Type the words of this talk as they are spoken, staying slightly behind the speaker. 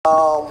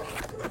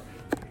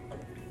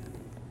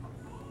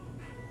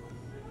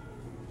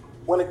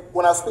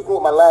when I was speaking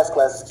with my last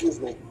class, excuse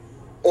me,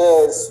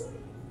 is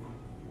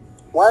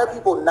why are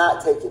people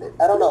not taking it?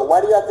 I don't know.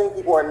 Why do y'all think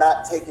people are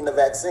not taking the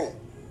vaccine?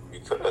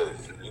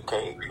 Because you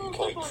can't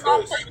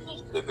trust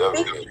the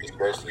government,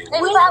 especially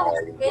They with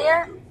probably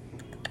scared.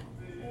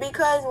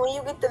 Because when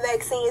you get the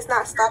vaccine, it's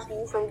not stopping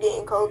you from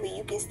getting COVID.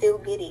 You can still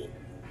get it.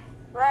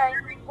 Right.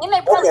 And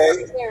they probably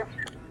Okay. scared.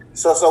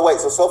 So wait.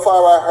 So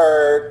far I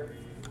heard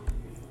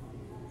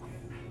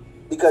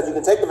because you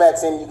can take the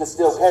vaccine, you can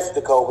still catch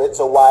the COVID.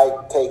 So why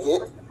take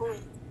it?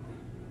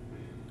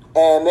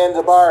 And then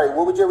Jabari,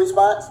 what was your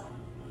response?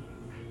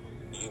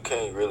 You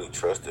can't really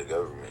trust the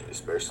government,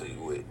 especially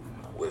with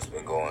what's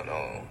been going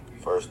on.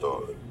 First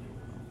off,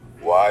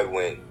 why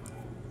when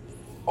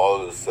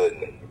all of a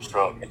sudden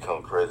Trump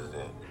become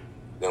president,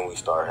 then we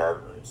start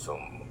having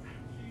some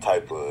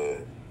type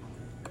of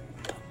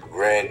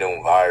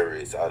random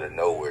virus out of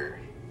nowhere.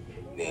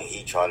 Then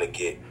he trying to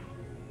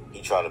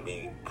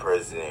be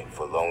president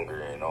for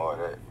longer and all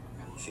that.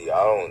 See,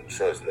 I don't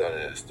trust none of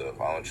that stuff.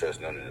 I don't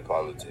trust none of the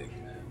politics.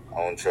 I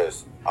don't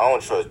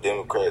trust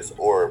Democrats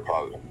or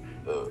politics.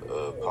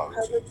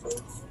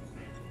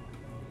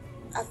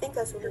 I think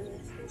that's what it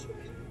is.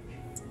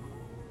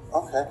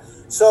 Okay.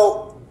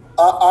 So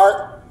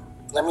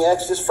let me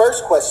ask this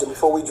first question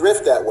before we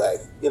drift that way,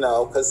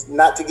 because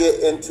not to get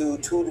into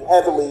too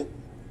heavily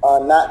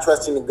not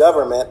trusting the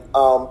government.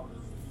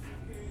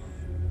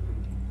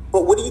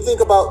 But what do you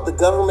think about the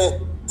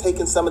government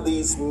taking some of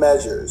these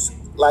measures?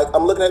 Like,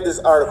 I'm looking at this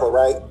article,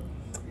 right?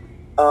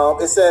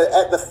 It said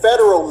at the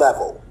federal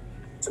level,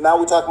 so now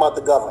we're talking about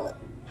the government.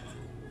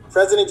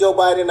 President Joe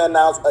Biden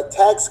announced a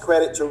tax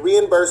credit to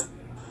reimburse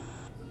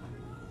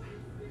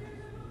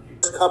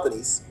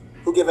companies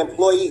who give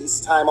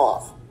employees time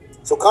off.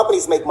 So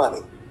companies make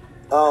money.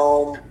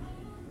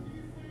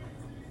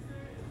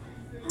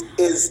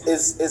 Is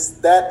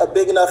that a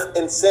big enough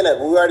incentive?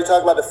 We already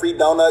talked about the free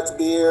donuts,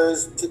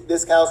 beers,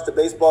 discounts to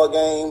baseball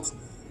games.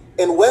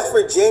 In West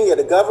Virginia,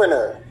 the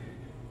governor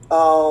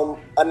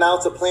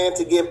announced a plan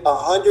to give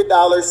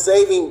 $100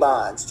 saving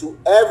bonds to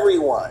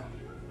everyone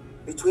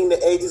between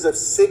the ages of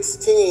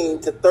 16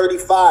 to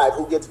 35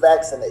 who gets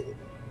vaccinated.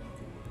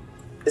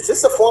 Is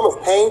this a form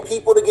of paying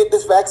people to get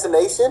this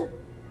vaccination?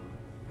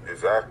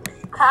 Exactly.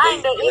 It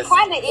kind of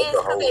is,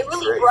 because they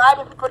really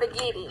bribing people to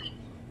get it.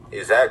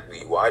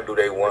 Exactly. Why do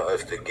they want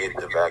us to get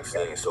the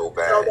vaccine so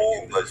bad?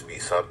 It must be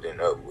something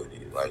up with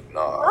it. Like,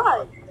 nah,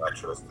 right. I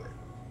trust that.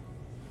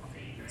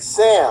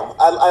 Sam,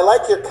 I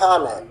like your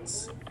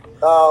comments.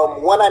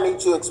 One I need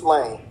to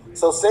explain.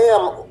 So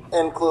Sam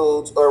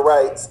includes or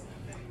writes,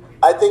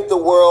 I think the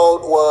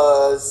world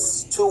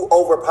was too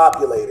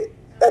overpopulated.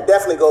 That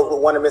definitely goes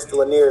with one of Mr.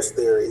 Lanier's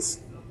theories.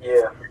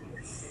 Yeah,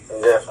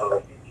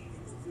 definitely.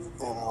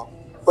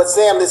 But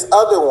Sam, this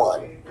other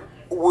one,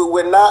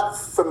 we're not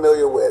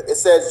familiar with. It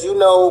says,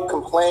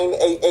 complain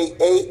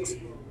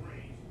 888.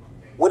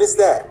 What is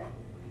that?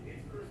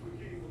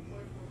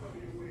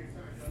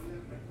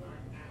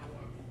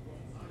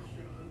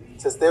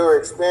 It says they were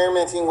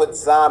experimenting with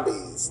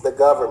zombies, the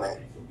government.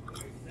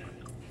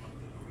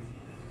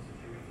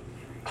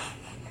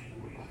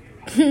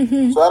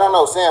 So I don't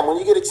know, Sam, when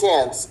you get a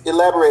chance,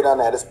 elaborate on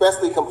that,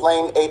 especially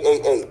complain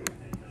 888.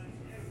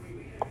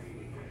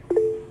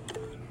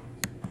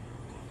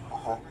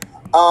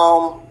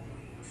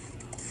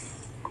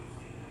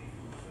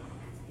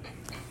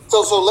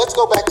 So let's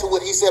go back to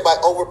what he said by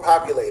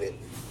overpopulated.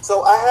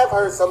 So I have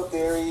heard some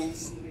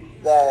theories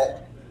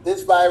that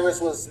this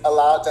virus was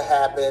allowed to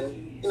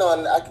happen,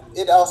 and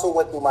it also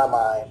went through my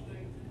mind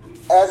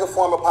as a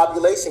form of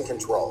population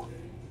control.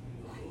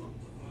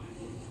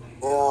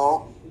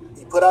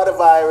 You put out a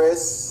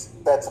virus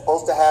that's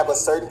supposed to have a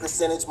certain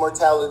percentage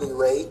mortality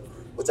rate,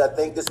 which I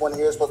think this one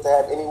here is supposed to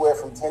have anywhere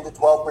from 10 to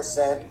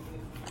 12%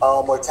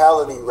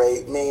 mortality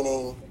rate,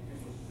 meaning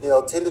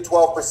 10 to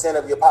 12%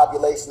 of your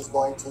population is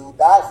going to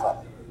die from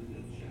it.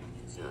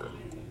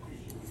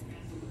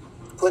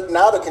 Putting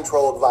out a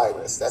controlled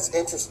virus, that's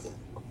interesting.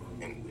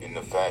 And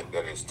the fact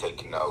that it's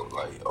taking out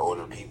like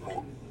older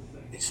people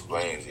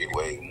explains it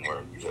way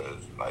more,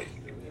 because like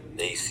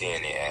they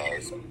seeing it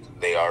as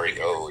they already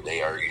old,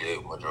 they already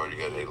live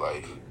majority of their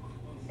life.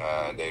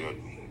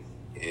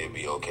 It'd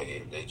be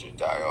okay if they just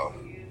die off.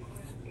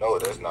 No,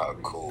 that's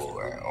not cool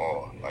at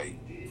all. Like,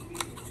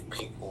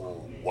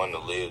 people want to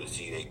live to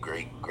see their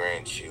great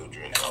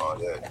grandchildren and all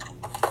that.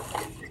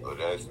 So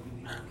that's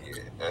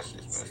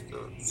just messed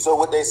up. So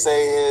what they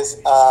say is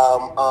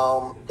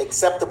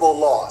acceptable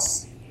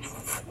loss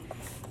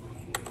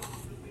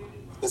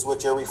is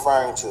what you're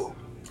referring to.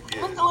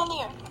 Yeah. What's going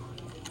here?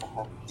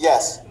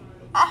 Yes.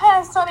 I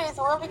had saw this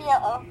one video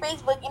on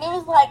Facebook, and it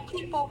was like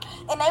people,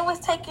 and they was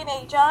taking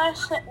a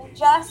Johnson &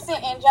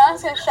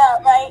 Johnson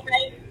shot, right?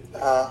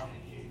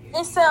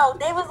 And so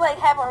they was like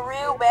having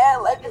real bad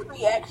allergic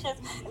reactions,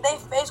 and their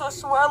face was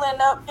swelling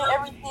up and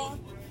everything.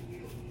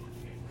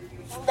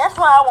 And that's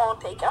why I won't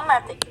take it. I'm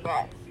not taking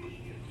that.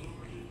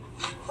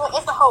 Well,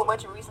 it's a whole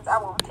bunch of reasons I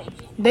won't take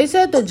it. They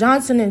said the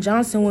Johnson &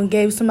 Johnson one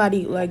gave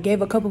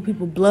a couple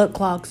people blood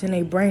clots in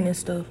their brain and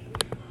stuff.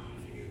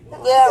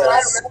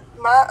 Yeah,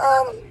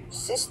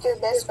 sister,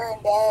 best friend,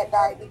 dad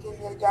died because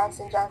of the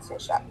Johnson & Johnson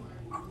shot.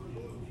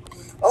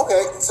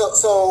 Okay,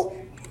 so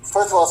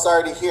first of all,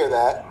 sorry to hear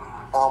that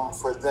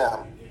for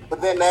them.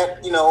 But then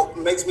that,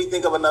 makes me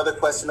think of another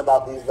question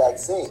about these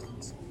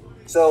vaccines.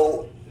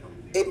 So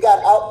it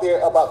got out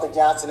there about the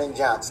Johnson &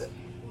 Johnson,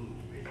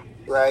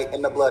 right,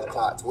 and the blood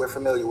clots. We're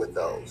familiar with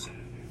those.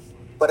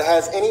 But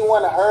has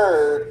anyone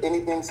heard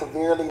anything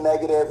severely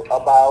negative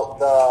about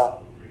the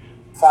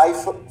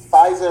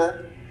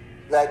Pfizer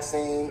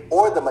vaccine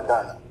or the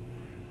Moderna?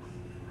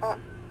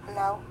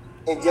 No.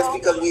 And just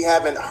because we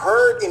haven't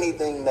heard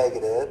anything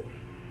negative,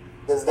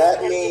 does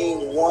that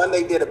mean, one,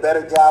 they did a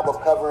better job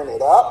of covering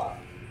it up?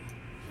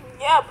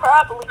 Yeah,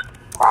 probably.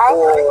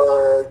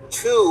 Or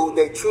two,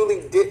 they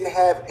truly didn't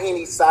have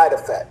any side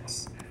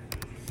effects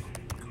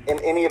in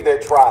any of their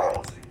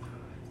trials?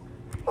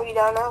 We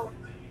don't know.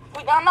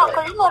 We don't know,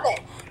 because you know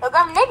that the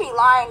government, they be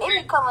lying.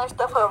 They be covering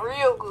stuff up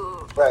real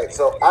good. Right,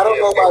 so I don't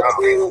know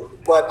about you,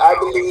 but I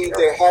believe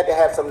there had to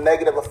have some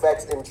negative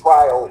effects in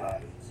trial.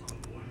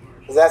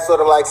 That's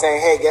sort of like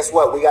saying, hey, guess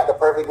what? We got the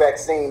perfect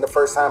vaccine the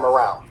first time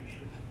around.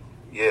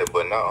 Yeah,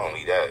 but not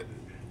only that,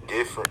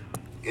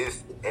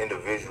 it's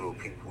individual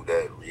people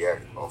that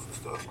react off of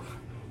stuff.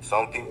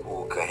 Some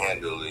people can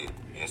handle it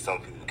and some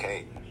people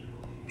can't.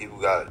 People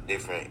got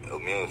different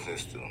immune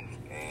systems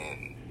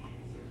and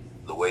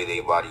the way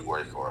their body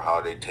works or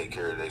how they take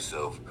care of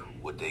themselves,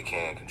 what they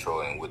can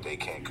control and what they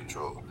can't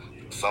control.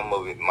 Some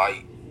of it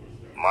might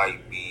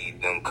be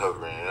them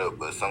covering it up,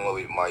 but some of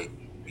it might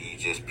be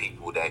just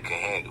people that can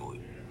handle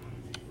it.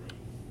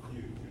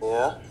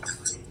 Yeah.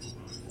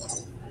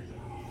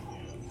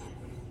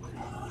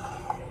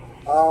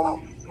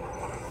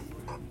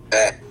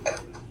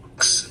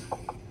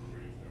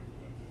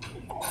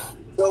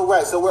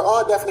 So we're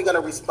all definitely going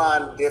to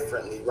respond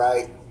differently,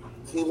 right?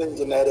 Human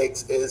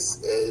genetics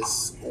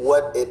is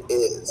what it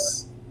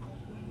is.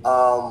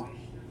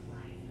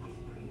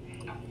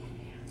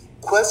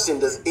 Question,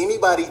 does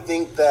anybody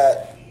think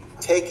that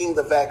taking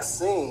the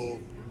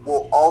vaccine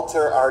will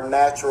alter our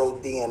natural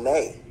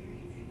DNA?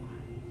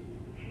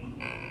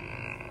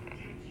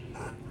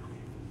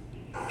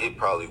 It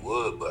probably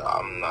would, but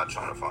I'm not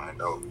trying to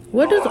find out.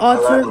 What does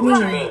alter mean? What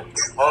you mean?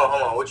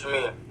 Hold on. What you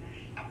mean?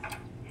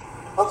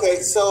 Okay,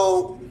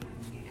 so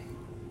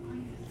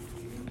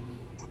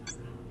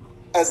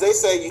as they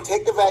say, you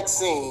take the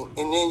vaccine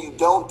and then you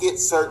don't get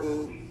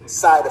certain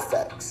side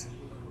effects.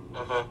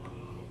 Mm-hmm.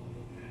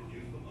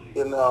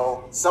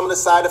 Some of the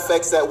side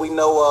effects that we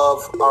know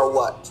of are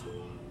what?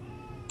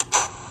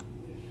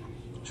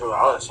 True,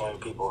 I was seeing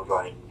people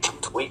like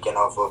tweaking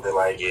off of it,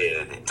 like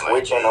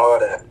twitching, like, all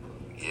that.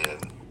 Yeah,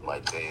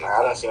 like that.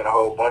 I done seen a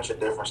whole bunch of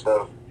different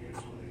stuff.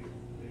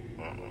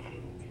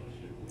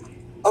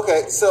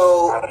 Okay,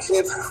 so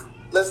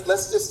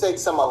let's just take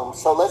some of them.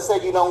 So let's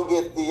say you don't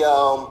get the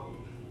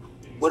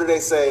what do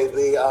they say?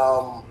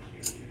 The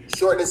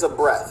shortness of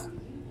breath,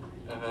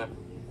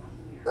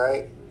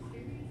 right?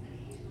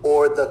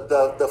 Or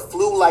the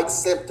flu-like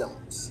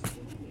symptoms.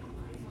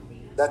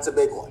 That's a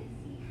big one.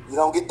 You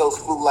don't get those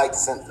flu-like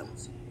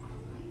symptoms.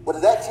 But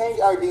does that change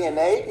our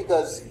DNA?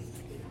 Because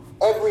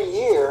every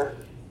year,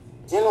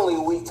 generally,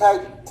 we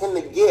tend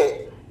to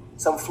get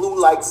some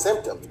flu-like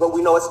symptoms, but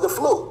we know it's the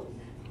flu.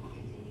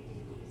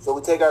 So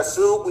we take our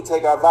soup, we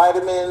take our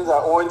vitamins,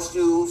 our orange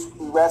juice,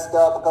 we rest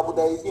up a couple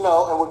days, and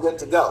we're good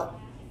to go.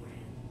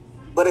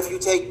 But if you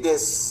take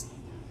this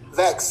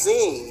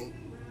vaccine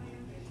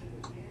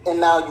and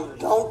now you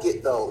don't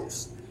get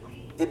those,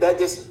 did that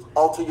just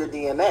alter your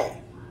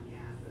DNA?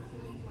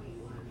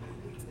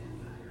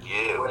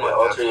 Yeah, Wouldn't but it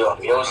alter your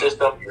immune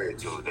system?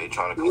 Too. They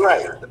trying to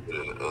compare it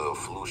to the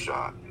flu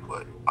shot,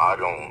 but I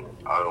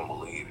don't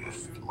believe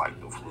it's like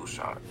the flu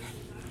shot.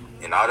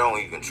 And I don't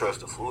even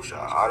trust the flu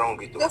shot. I don't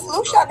get the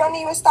flu shot. Don't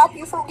even stop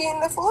you from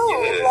getting the flu.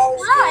 Yeah,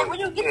 right, when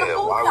you get the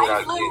flu why shot, would I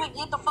you literally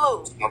get the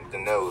flu.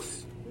 Something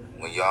else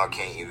when y'all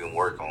can't even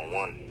work on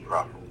one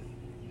properly.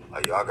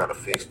 Like, y'all gotta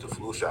fix the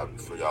flu shot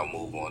before y'all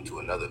move on to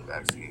another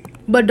vaccine.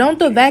 But don't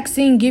the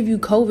vaccine give you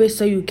COVID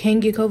so you can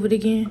get COVID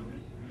again?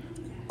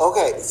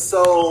 Okay,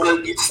 so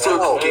you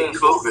still can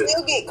get COVID.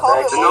 Still get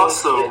COVID. And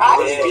also,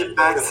 when you get vaccinated,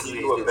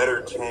 vaccinated, a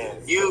better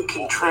chance. you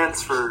can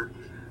transfer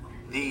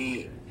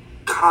the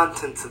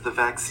contents of the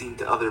vaccine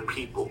to other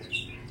people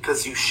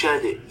because you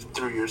shed it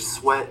through your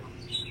sweat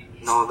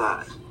and all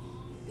that.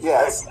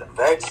 yes, The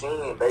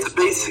vaccine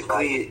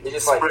Basically, it's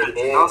just spreads, like the and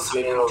dead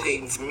also cells.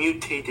 contains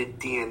mutated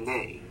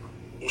DNA.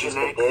 It's just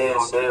the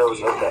dead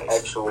cells of the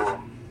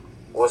actual.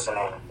 What's the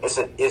name?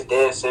 It's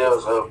dead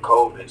cells of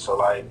COVID. So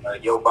like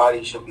your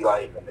body should be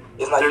like.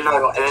 It's like They're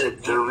not actually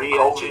dead, they're beat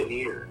COVID.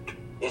 re-engineered.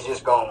 It's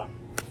just gonna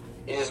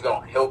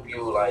help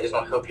you. Like it's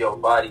gonna help your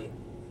body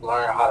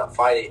learn how to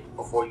fight it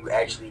before you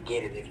actually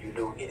get it. If you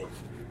do get it,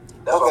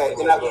 that's why Okay,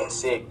 people are getting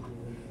sick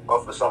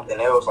off of something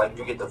else. Like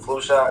you get the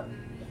flu shot,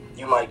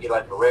 you might get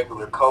like a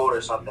regular cold or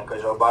something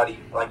because your body,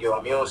 like your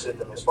immune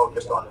system, is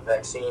focused on the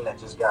vaccine that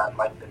just got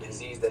like the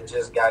disease that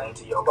just got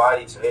into your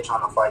body. So they're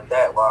trying to fight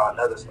that while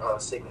another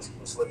sickness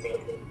can slip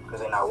in because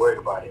they're not worried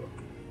about it.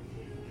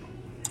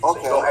 So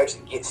okay. you don't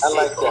actually get sick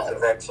like from that. the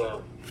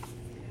vaccine.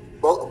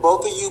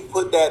 Both of you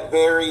put that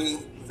very,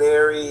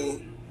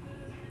 very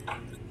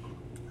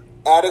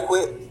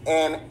adequate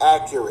and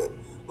accurate.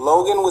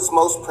 Logan was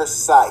most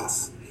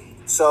precise.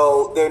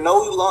 So they're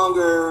no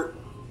longer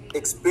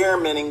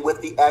experimenting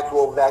with the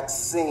actual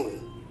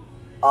vaccine.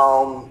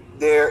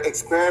 They're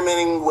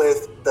experimenting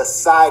with the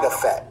side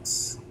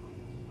effects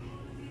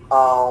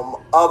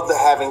of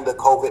having the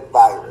COVID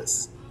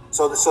virus.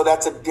 So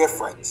that's a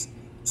difference.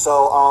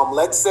 So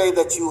let's say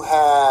that you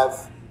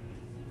have,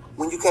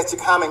 when you catch a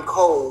common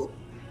cold,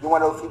 you're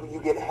one of those people,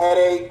 you get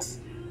headaches,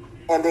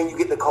 and then you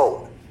get the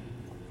cold,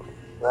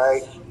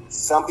 right?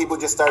 Some people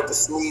just start to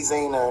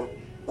sneezing or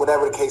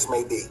whatever the case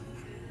may be.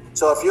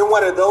 So if you're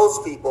one of those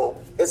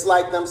people, it's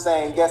like them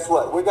saying, guess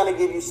what? We're going to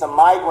give you some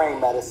migraine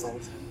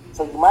medicines.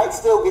 So you might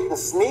still get the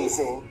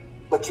sneezing,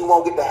 but you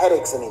won't get the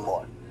headaches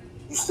anymore.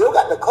 You still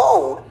got the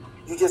cold,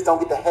 you just don't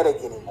get the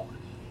headache anymore.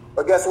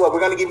 But guess what? We're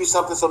going to give you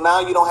something so now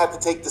you don't have to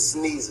take the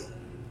sneezing.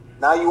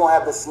 Now you won't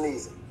have the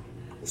sneezing.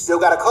 You still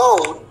got a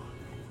cold.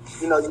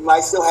 You know, you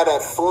might still have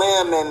that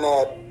phlegm and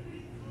that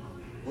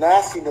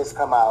nastiness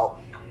come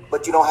out,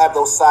 but you don't have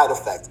those side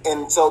effects.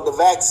 And so the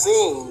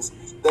vaccines,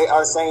 they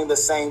are saying the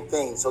same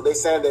thing. So they're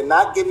saying they're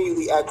not giving you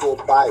the actual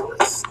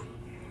virus,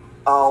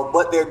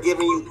 but they're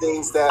giving you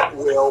things that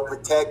will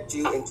protect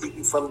you and keep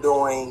you from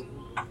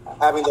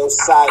having those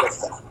side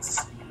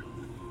effects.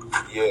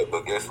 Yeah,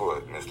 but guess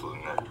what, Mr.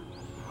 Lynette?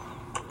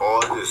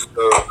 All this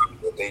stuff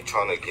that they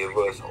trying to give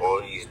us,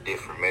 all these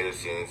different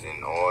medicines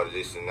and all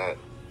this and that,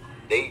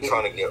 they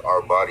trying to get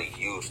our body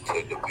used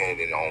to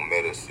depending on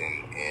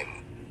medicine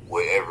and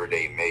whatever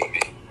they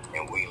make,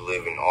 and we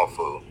living off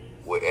of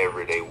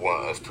whatever they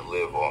want us to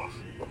live off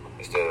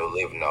instead of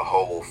living a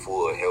whole,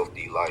 full,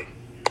 healthy life.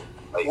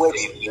 Like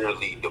they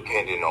literally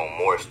depending on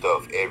more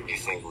stuff every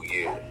single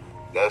year.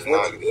 That's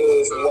not good. Which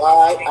is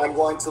why I'm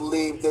going to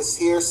leave this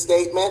here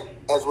statement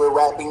as we're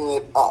wrapping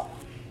it up.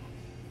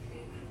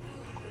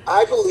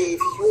 I believe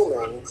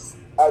humans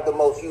are the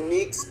most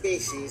unique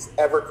species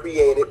ever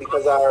created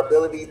because of our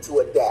ability to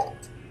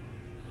adapt,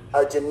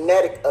 our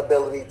genetic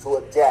ability to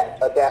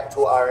adapt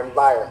to our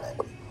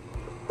environment.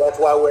 That's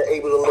why we're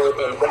able to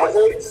live in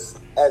deserts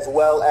as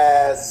well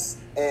as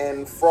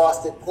in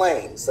frosted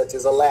plains, such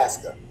as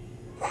Alaska.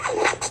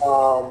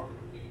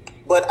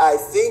 But I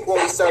think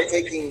when we start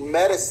taking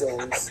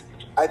medicines,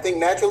 I think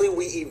naturally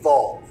we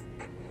evolve.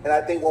 And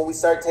I think when we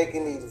start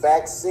taking these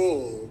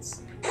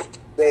vaccines,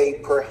 they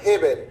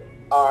prohibit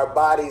our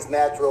body's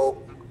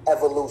natural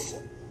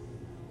evolution,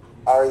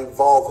 our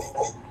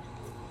evolving.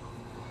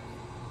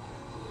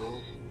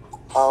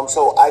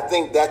 So I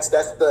think that's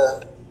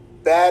the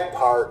bad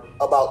part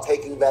about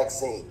taking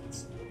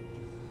vaccines.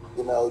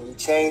 You know, you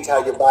change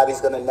how your body's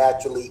going to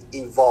naturally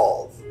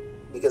evolve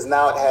because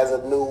now it has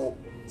a new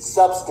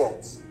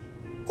substance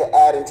to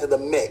add into the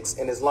mix.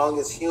 And as long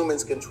as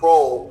humans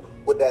control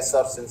what that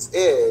substance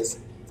is,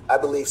 I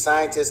believe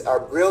scientists are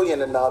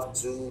brilliant enough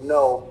to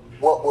know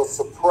what will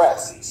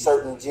suppress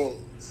certain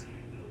genes.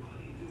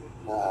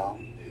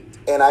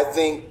 And I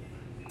think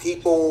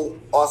people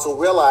also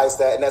realize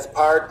that, and that's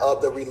part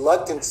of the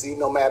reluctancy,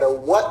 no matter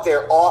what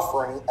they're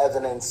offering as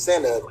an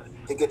incentive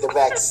to get the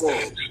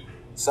vaccine.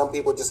 Some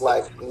people just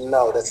like,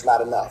 no, that's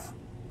not enough.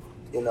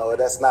 You know,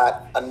 that's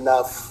not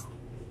enough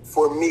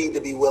for me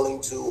to be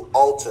willing to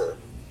alter,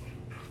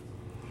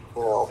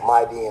 you know,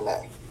 my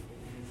DNA.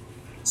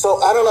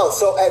 So I don't know.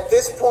 So at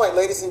this point,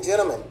 ladies and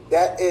gentlemen,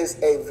 that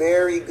is a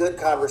very good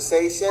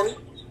conversation.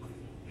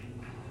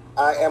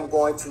 I am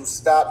going to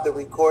stop the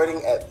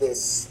recording at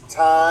this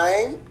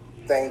time.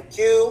 Thank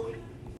you.